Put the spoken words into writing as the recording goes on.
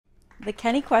The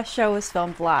Kenny Quest show was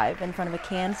filmed live in front of a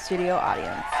canned studio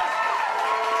audience.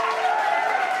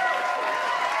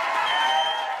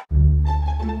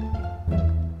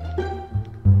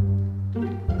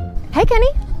 Hey,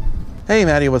 Kenny. Hey,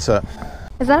 Maddie, what's up?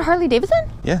 Is that a Harley-Davidson?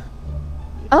 Yeah.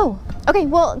 Oh, okay.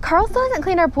 Well, Carl still hasn't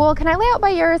cleaned our pool. Can I lay out by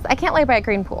yours? I can't lay by a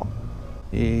green pool.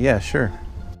 Yeah, sure.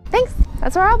 Thanks.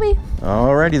 That's where I'll be.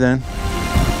 Alrighty then.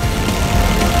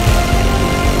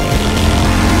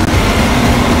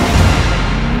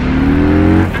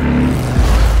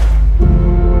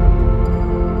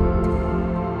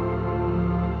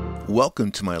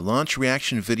 Welcome to my launch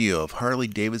reaction video of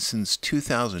Harley-Davidson's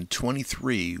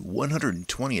 2023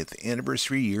 120th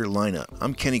anniversary year lineup.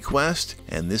 I'm Kenny Quest,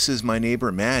 and this is my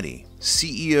neighbor Maddie.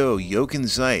 CEO Jochen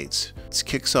Zeitz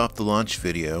kicks off the launch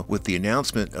video with the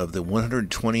announcement of the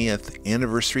 120th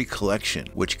anniversary collection,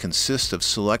 which consists of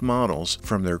select models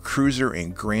from their cruiser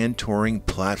and grand touring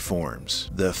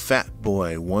platforms. The Fat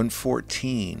Boy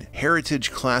 114,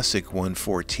 Heritage Classic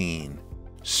 114,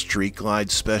 Street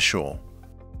Glide Special,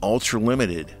 Ultra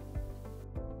Limited,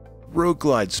 Road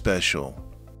Glide Special,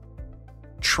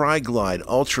 Tri-Glide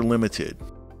Ultra Limited,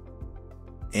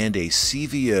 and a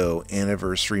CVO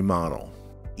anniversary model.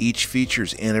 Each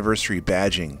features anniversary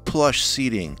badging, plush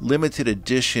seating, limited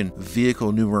edition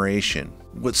vehicle numeration.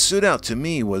 What stood out to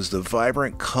me was the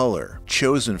vibrant color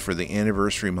chosen for the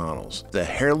anniversary models. The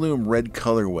heirloom red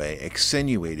colorway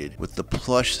accentuated with the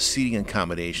plush seating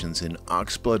accommodations in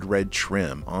oxblood red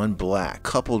trim on black,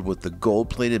 coupled with the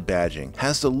gold-plated badging,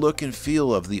 has the look and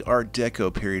feel of the Art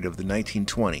Deco period of the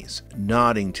 1920s,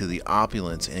 nodding to the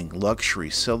opulence and luxury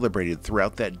celebrated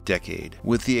throughout that decade.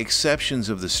 With the exceptions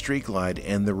of the Street Glide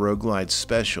and the Road Glide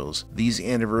Specials, these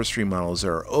anniversary models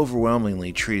are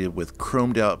overwhelmingly treated with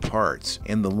chromed out parts,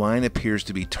 and the line appears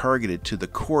to be targeted to the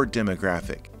core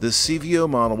demographic. The CVO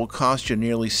model will cost you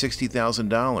nearly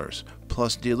 $60,000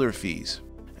 plus dealer fees,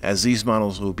 as these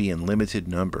models will be in limited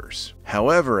numbers.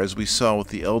 However, as we saw with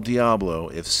the El Diablo,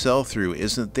 if sell-through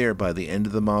isn't there by the end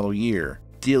of the model year,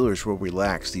 dealers will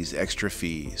relax these extra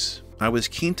fees. I was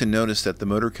keen to notice that the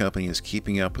motor company is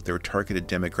keeping up with their targeted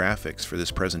demographics for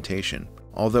this presentation.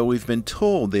 Although we've been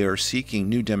told they are seeking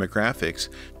new demographics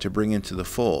to bring into the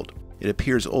fold, it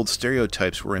appears old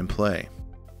stereotypes were in play.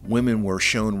 Women were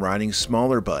shown riding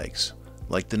smaller bikes,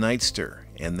 like the Snakester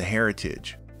and the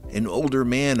Heritage, an older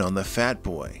man on the Fat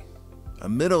Boy, a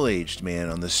middle-aged man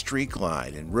on the Street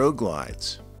Glide and Road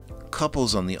Glides,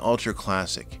 couples on the Ultra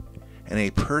Classic, and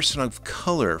a person of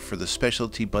color for the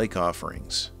specialty bike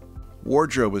offerings.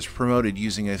 Wardrobe was promoted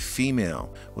using a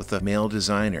female with a male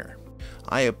designer.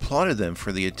 I applauded them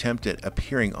for the attempt at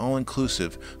appearing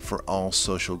all-inclusive for all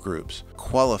social groups,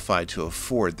 qualified to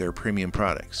afford their premium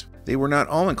products. They were not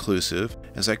all-inclusive,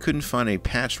 as I couldn't find a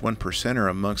patched 1%er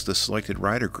amongst the selected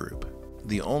rider group.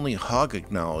 The only hog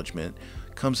acknowledgement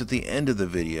comes at the end of the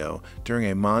video during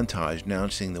a montage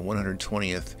announcing the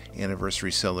 120th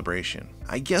anniversary celebration.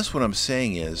 I guess what I'm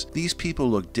saying is, these people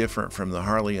look different from the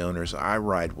Harley owners I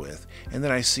ride with and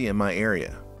that I see in my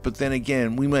area. But then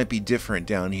again, we might be different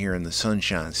down here in the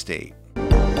Sunshine State.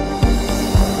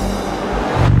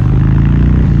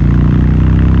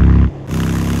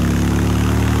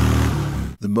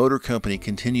 The motor company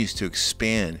continues to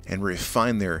expand and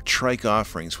refine their trike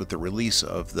offerings with the release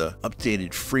of the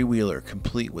updated freewheeler,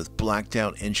 complete with blacked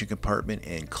out engine compartment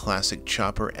and classic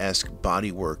chopper-esque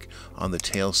bodywork on the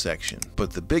tail section.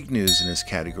 But the big news in this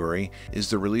category is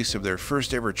the release of their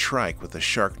first ever trike with a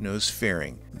shark nose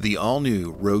fairing, the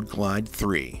all-new Road Glide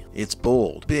 3. It's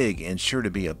bold, big, and sure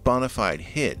to be a bona fide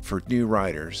hit for new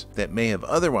riders that may have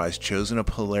otherwise chosen a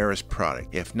Polaris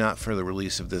product if not for the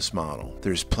release of this model.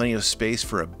 There's plenty of space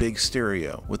for a big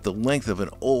stereo. With the length of an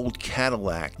old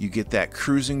Cadillac, you get that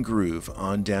cruising groove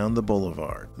on down the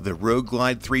boulevard. The Road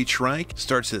Glide 3 trike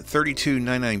starts at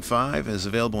 $32,995 and is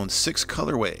available in 6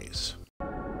 colorways.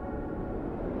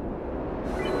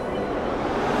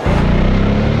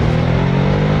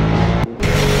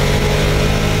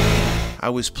 I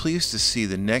was pleased to see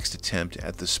the next attempt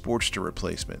at the Sportster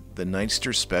replacement, the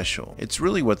Snakester Special. It's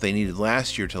really what they needed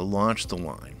last year to launch the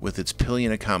line, with its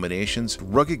pillion accommodations,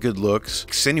 rugged good looks,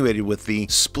 accentuated with the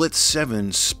split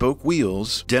 7 spoke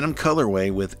wheels, denim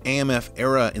colorway with AMF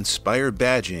era inspired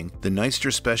badging. The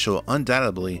Snakester Special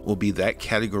undoubtedly will be that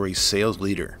category's sales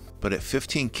leader. But at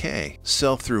 $15K,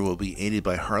 sell-through will be aided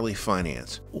by Harley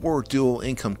Finance or dual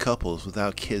income couples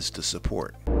without kids to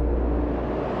support.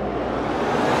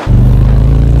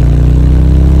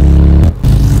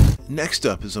 Next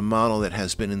up is a model that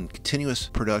has been in continuous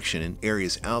production in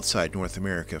areas outside North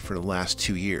America for the last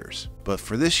 2 years. But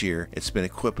for this year, it's been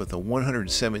equipped with a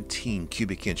 117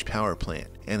 cubic inch power plant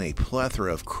and a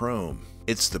plethora of chrome.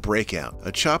 It's the Breakout,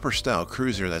 a chopper-style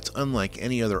cruiser that's unlike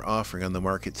any other offering on the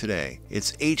market today.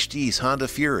 It's HD's Honda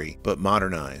Fury, but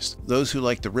modernized. Those who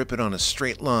like to rip it on a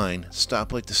straight line,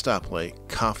 stoplight to stoplight,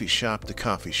 coffee shop to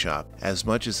coffee shop, as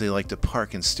much as they like to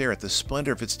park and stare at the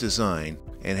splendor of its design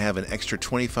and have an extra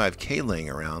 $25K laying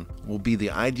around, will be the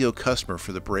ideal customer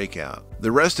for the Breakout.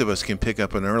 The rest of us can pick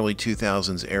up an early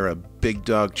 2000s era big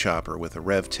dog chopper with a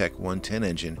RevTech 110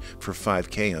 engine for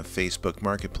 $5K on Facebook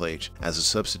Marketplace as a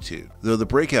substitute. Though the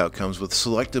Breakout comes with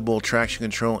selectable traction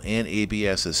control and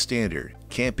ABS as standard,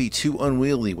 can't be too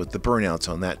unwieldy with the burnouts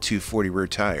on that 240 rear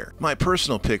tire. My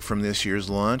personal pick from this year's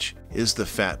launch is the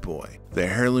Fat Boy. The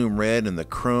heirloom red and the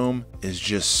chrome is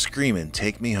just screaming,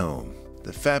 "Take me home."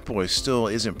 The Fat Boy still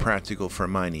isn't practical for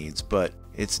my needs, but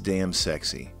it's damn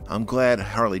sexy. I'm glad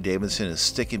Harley-Davidson is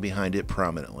sticking behind it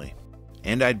prominently.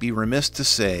 And I'd be remiss to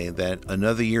say that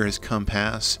another year has come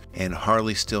past and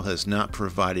Harley still has not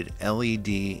provided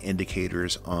LED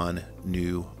indicators on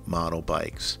new model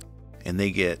bikes. And they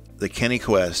get the Kenny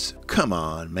Quest, "Come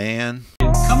on, man."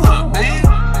 Come on, man.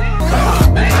 Come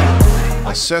on, man.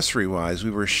 Accessory-wise,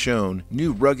 we were shown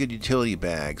new rugged utility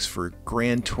bags for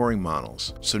grand touring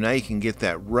models, so now you can get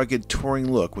that rugged touring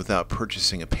look without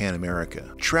purchasing a Pan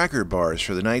America. Tracker bars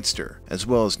for the Nightster, as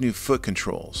well as new foot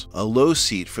controls, a low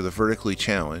seat for the vertically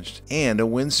challenged, and a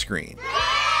windscreen.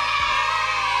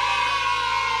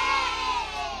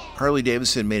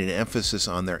 Harley-Davidson made an emphasis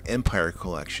on their Empire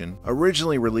collection.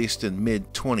 Originally released in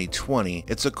mid-2020,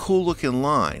 it's a cool looking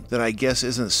line that I guess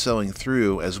isn't selling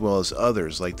through as well as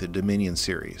others like the Dominion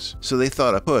series. So they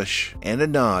thought a push and a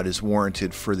nod is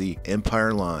warranted for the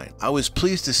Empire line. I was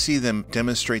pleased to see them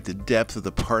demonstrate the depth of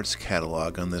the parts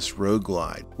catalog on this Road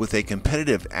Glide. With a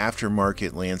competitive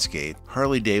aftermarket landscape,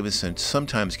 Harley-Davidson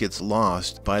sometimes gets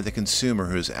lost by the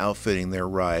consumer who's outfitting their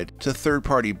ride to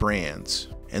third-party brands.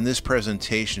 And this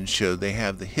presentation showed they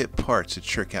have the hip parts to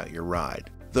trick out your ride.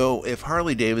 Though if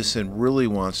Harley-Davidson really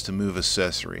wants to move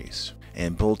accessories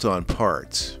and bolt on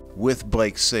parts with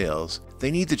bike sales,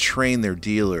 they need to train their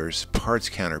dealers, parts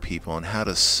counter people on how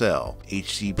to sell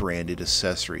HD branded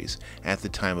accessories at the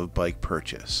time of bike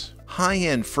purchase.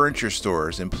 High-end furniture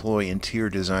stores employ interior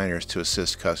designers to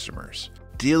assist customers.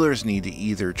 Dealers need to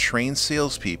either train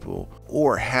salespeople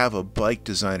or have a bike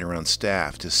designer on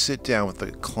staff to sit down with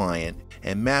the client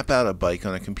and map out a bike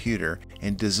on a computer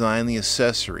and design the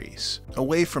accessories.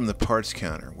 Away from the parts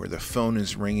counter where the phone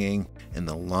is ringing and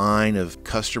the line of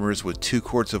customers with 2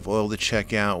 quarts of oil to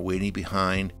check out waiting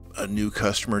behind a new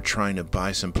customer trying to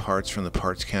buy some parts from the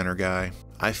parts counter guy.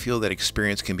 I feel that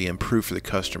experience can be improved for the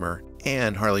customer,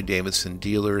 and Harley-Davidson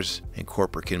dealers and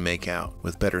corporate can make out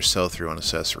with better sell-through on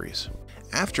accessories.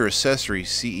 After accessories,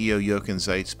 CEO Jochen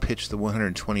Zeitz pitched the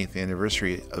 120th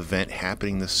anniversary event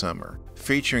happening this summer,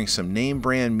 featuring some name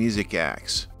brand music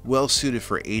acts, well suited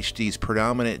for HD's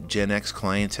predominant Gen X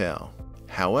clientele.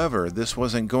 However, this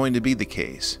wasn't going to be the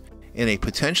case. In a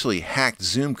potentially hacked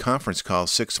Zoom conference call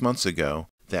 6 months ago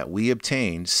that we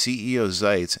obtained, CEO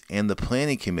Zeitz and the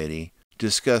planning committee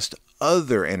discussed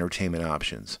other entertainment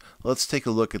options. Let's take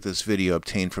a look at this video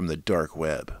obtained from the dark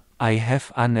web. I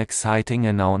have an exciting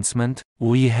announcement.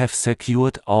 We have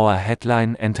secured our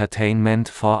headline entertainment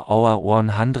for our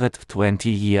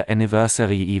 120-year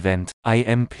anniversary event. I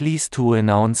am pleased to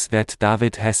announce that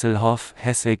David Hasselhoff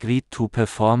has agreed to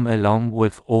perform along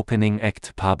with opening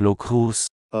act Pablo Cruz.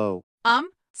 Oh.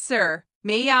 Sir,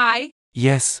 may I?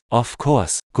 Yes, of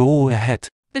course. Go ahead.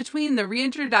 Between the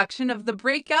reintroduction of the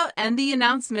Breakout and the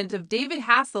announcement of David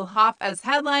Hasselhoff as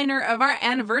headliner of our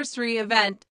anniversary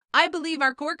event, I believe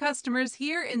our core customers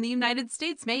here in the United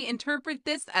States may interpret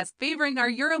this as favoring our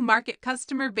Euro market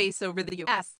customer base over the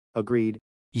US. Agreed.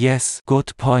 Yes,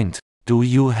 good point. Do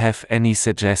you have any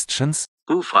suggestions?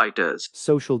 Foo Fighters.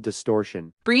 Social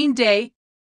distortion. Green Day.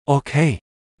 Okay.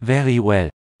 Very well.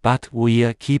 But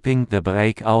we're keeping the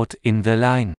Breakout in the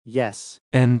line. Yes.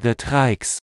 And the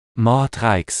trikes. More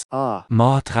trikes. Ah.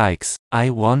 More trikes.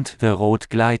 I want the Road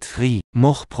Glide 3.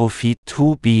 More profit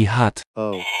to be had.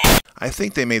 Oh. I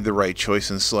think they made the right choice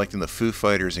in selecting the Foo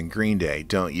Fighters and Green Day,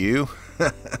 don't you?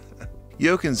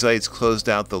 Jochen Zeitz closed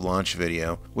out the launch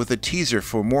video with a teaser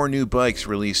for more new bikes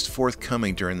released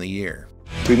forthcoming during the year.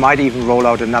 We might even roll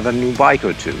out another new bike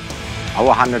or two.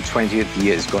 Our 120th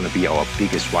year is going to be our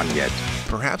biggest one yet.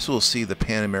 Perhaps we'll see the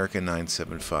Pan America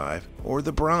 975 or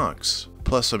the Bronx.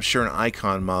 Plus, I'm sure an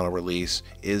Icon model release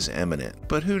is imminent,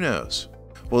 but who knows?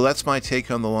 Well, that's my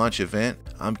take on the launch event.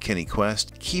 I'm Kenny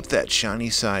Quest. Keep that shiny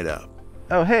side up.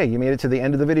 Oh hey, you made it to the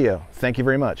end of the video. Thank you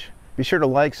very much. Be sure to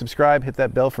like, subscribe, hit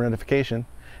that bell for notification,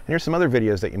 and here's some other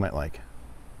videos that you might like.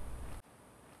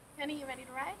 Kenny, you ready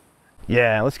to ride?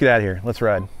 Yeah, let's get out of here. Let's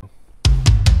ride.